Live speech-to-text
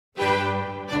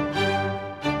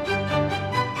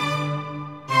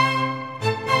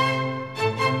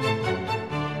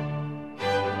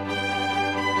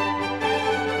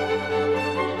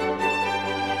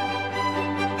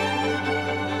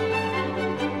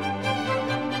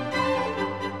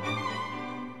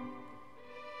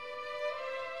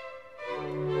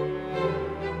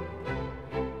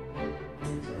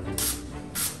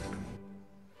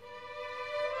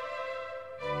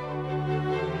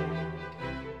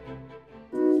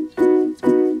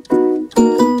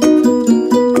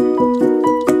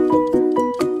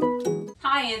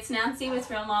with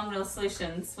Real Mom Real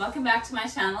Solutions. Welcome back to my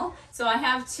channel. So I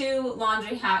have two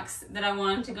laundry hacks that I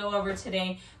wanted to go over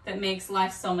today that makes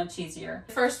life so much easier.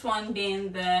 The first one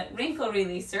being the wrinkle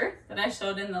releaser that I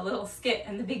showed in the little skit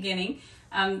in the beginning.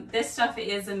 This stuff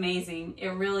is amazing. It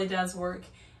really does work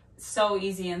so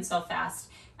easy and so fast.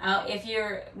 If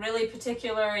you're really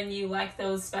particular and you like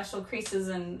those special creases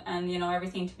and you know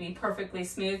everything to be perfectly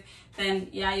smooth, then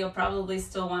yeah, you'll probably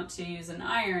still want to use an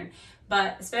iron.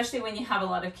 But especially when you have a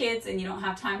lot of kids and you don't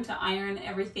have time to iron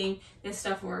everything, this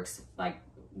stuff works like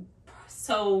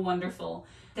so wonderful.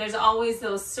 There's always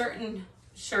those certain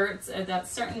shirts or that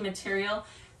certain material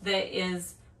that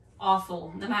is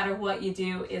awful. No matter what you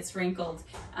do, it's wrinkled.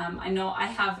 I know I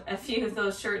have a few of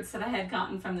those shirts that I had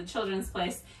gotten from the children's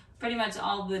place. Pretty much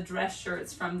all the dress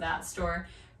shirts from that store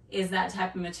is that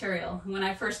type of material. When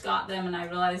I first got them and I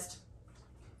realized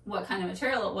what kind of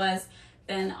material it was,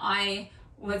 then I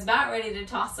was about ready to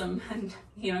toss them and,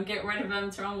 you know, get rid of them,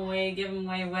 throw them away, give them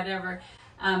away, whatever.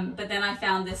 But then I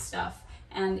found this stuff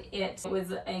and it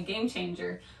was a game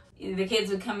changer. The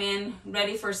kids would come in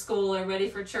ready for school or ready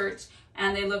for church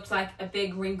and they looked like a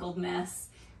big wrinkled mess.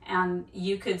 And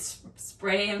you could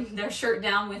spray their shirt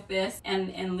down with this and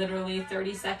in literally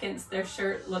 30 seconds their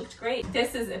shirt looked great.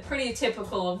 This is pretty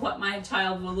typical of what my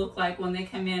child will look like when they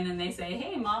come in and they say,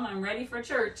 "Hey Mom, I'm ready for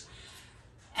church."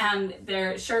 And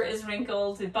their shirt is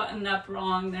wrinkled, it's buttoned up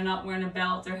wrong, they're not wearing a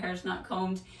belt, their hair's not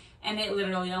combed, and it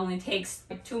literally only takes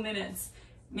like 2 minutes,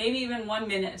 maybe even 1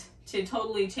 minute, to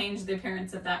totally change the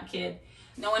appearance of that kid.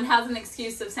 No one has an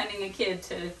excuse of sending a kid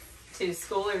to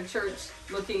school or church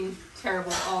looking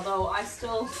terrible, although I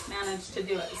still manage to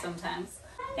do it sometimes.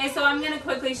 Okay, so I'm going to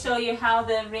quickly show you how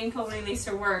the wrinkle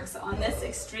releaser works on this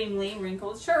extremely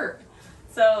wrinkled shirt.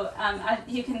 So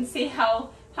you can see how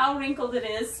wrinkled it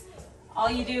is. All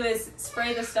you do is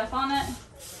spray the stuff on it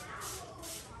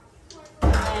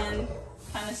and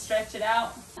kind of stretch it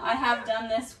out. I have done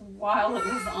this while it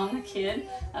was on the kid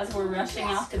as we're rushing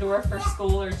out the door for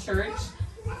school or church.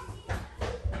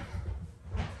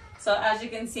 So as you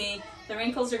can see, the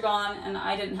wrinkles are gone and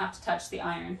I didn't have to touch the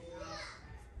iron.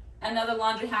 Another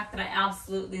laundry hack that I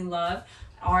absolutely love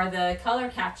are the color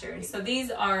catchers. So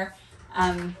these are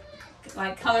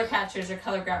like color catchers or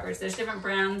color grabbers. There's different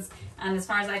brands and as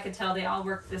far as I could tell, they all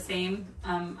work the same.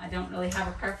 I don't really have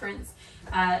a preference.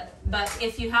 But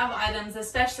if you have items,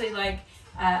 especially like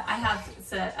I have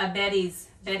a Betty's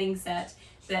bedding set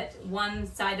that one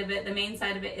side of it, the main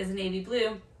side of it is navy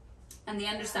blue, and the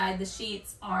underside, the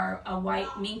sheets, are a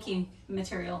white minky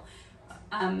material.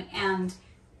 And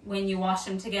when you wash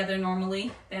them together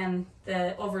normally, then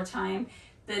over time,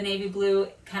 the navy blue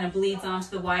kind of bleeds onto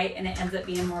the white and it ends up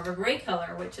being more of a gray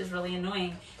color, which is really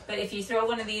annoying. But if you throw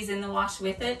one of these in the wash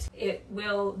with it,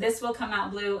 this will come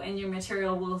out blue and your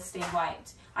material will stay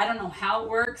white. I don't know how it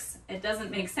works. It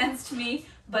doesn't make sense to me,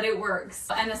 but it works.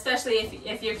 And especially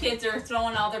if your kids are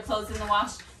throwing all their clothes in the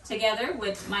wash together,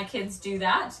 which my kids do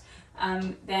that,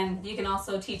 then you can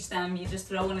also teach them, you just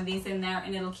throw one of these in there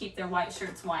and it'll keep their white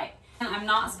shirts white. I'm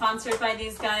not sponsored by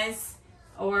these guys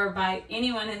or by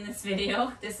anyone in this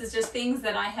video. This is just things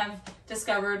that I have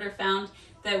discovered or found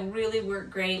that really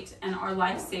work great and are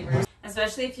lifesavers,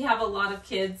 especially if you have a lot of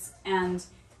kids and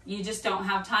you just don't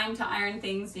have time to iron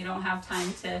things, you don't have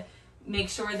time to make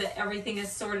sure that everything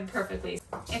is sorted perfectly.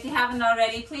 If you haven't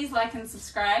already, please like and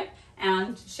subscribe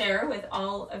and share with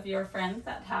all of your friends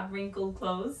that have wrinkled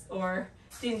clothes or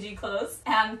dingy clothes.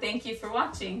 And thank you for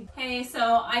watching. Hey,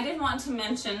 so I did want to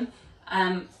mention,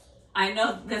 I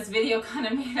know this video kind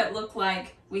of made it look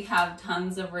like we have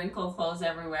tons of wrinkled clothes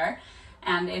everywhere.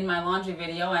 And in my laundry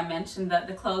video, I mentioned that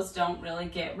the clothes don't really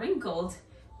get wrinkled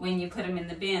when you put them in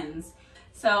the bins.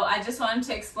 So I just wanted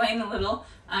to explain a little.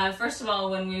 First of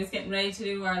all, when we was getting ready to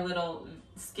do our little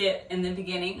skit in the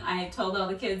beginning, I told all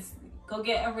the kids, go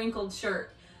get a wrinkled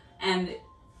shirt. And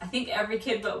I think every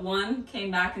kid but one came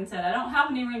back and said, I don't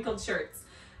have any wrinkled shirts.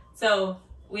 So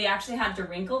we actually had to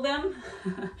wrinkle them.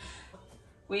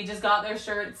 We just got their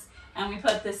shirts and we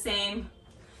put the same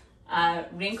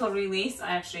wrinkle release.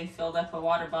 I actually filled up a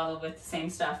water bottle with the same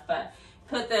stuff, but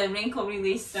put the wrinkle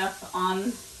release stuff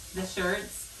on the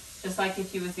shirts, just like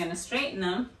if you was gonna straighten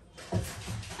them.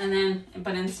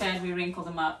 But instead we wrinkled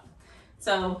them up.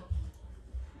 So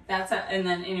and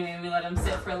then anyway, we let them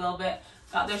sit for a little bit,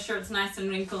 got their shirts nice and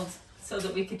wrinkled so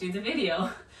that we could do the video.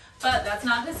 But that's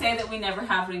not to say that we never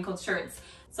have wrinkled shirts.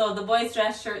 So the boys'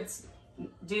 dress shirts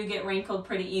do get wrinkled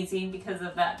pretty easy because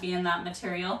of that being that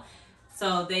material.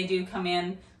 So they do come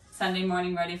in Sunday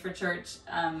morning ready for church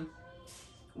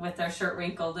with their shirt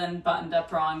wrinkled and buttoned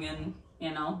up wrong and,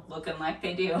 you know, looking like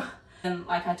they do. And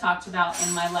like I talked about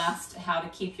in my last how to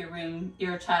keep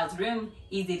your child's room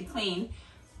easy to clean,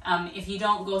 if you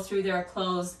don't go through their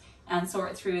clothes and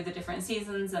sort through the different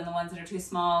seasons and the ones that are too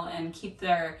small and keep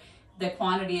the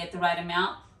quantity at the right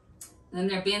amount, then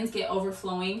their bins get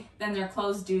overflowing, then their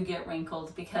clothes do get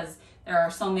wrinkled because there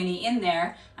are so many in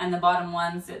there, and the bottom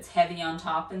ones, it's heavy on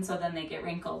top, and so then they get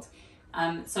wrinkled.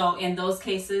 So in those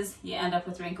cases, you end up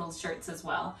with wrinkled shirts as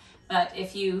well. But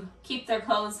if you keep their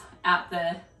clothes at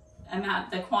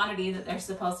the quantity that they're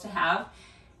supposed to have,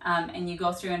 and you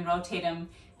go through and rotate them,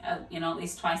 at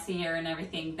least twice a year and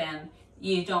everything, then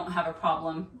you don't have a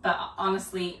problem. But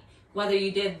honestly, whether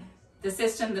you did the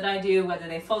system that I do, whether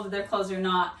they folded their clothes or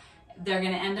not, they're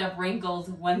going to end up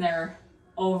wrinkled when they're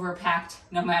overpacked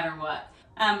no matter what.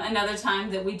 Another time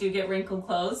that we do get wrinkled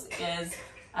clothes is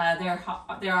there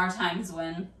are times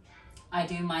when I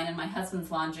do mine and my husband's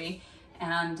laundry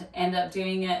and end up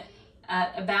doing it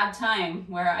at a bad time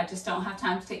where I just don't have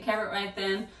time to take care of it right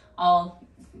then. I'll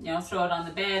throw it on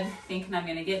the bed thinking I'm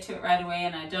going to get to it right away,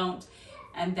 and I don't.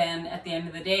 And then at the end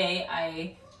of the day,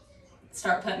 I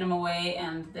start putting them away,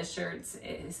 and the shirts,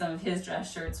 some of his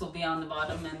dress shirts, will be on the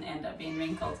bottom and end up being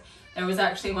wrinkled. There was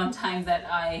actually one time that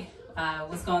I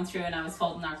was going through and I was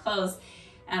folding our clothes,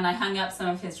 and I hung up some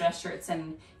of his dress shirts,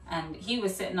 and he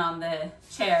was sitting on the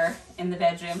chair in the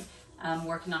bedroom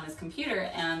working on his computer,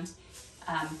 and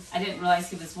I didn't realize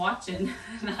he was watching.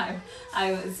 And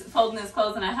I was folding his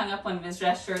clothes, and I hung up one of his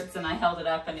dress shirts, and I held it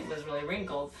up, and it was really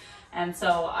wrinkled. And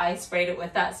so I sprayed it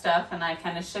with that stuff, and I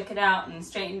kind of shook it out and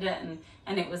straightened it,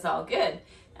 and it was all good.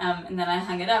 And then I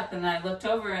hung it up, and I looked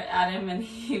over at him, and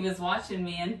he was watching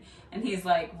me, and he's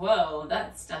like, "Whoa,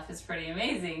 that stuff is pretty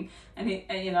amazing." And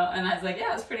and I was like,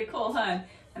 "Yeah, it's pretty cool, huh?"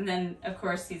 And then of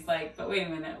course he's like, "But wait a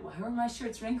minute, why were my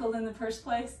shirts wrinkled in the first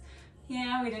place?"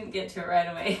 Yeah, we didn't get to it right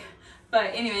away.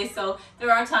 But anyway, so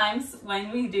there are times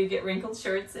when we do get wrinkled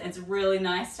shirts. It's really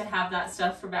nice to have that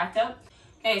stuff for backup.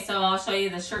 Okay, so I'll show you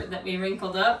the shirt that we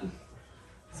wrinkled up.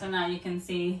 So now you can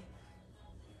see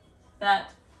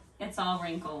that it's all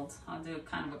wrinkled. I'll do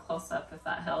kind of a close-up if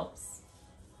that helps.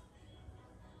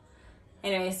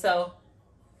 Anyway, so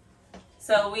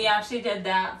we actually did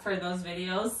that for those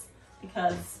videos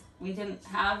because we didn't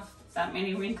have that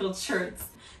many wrinkled shirts.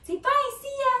 Say bye,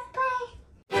 see ya! Bye!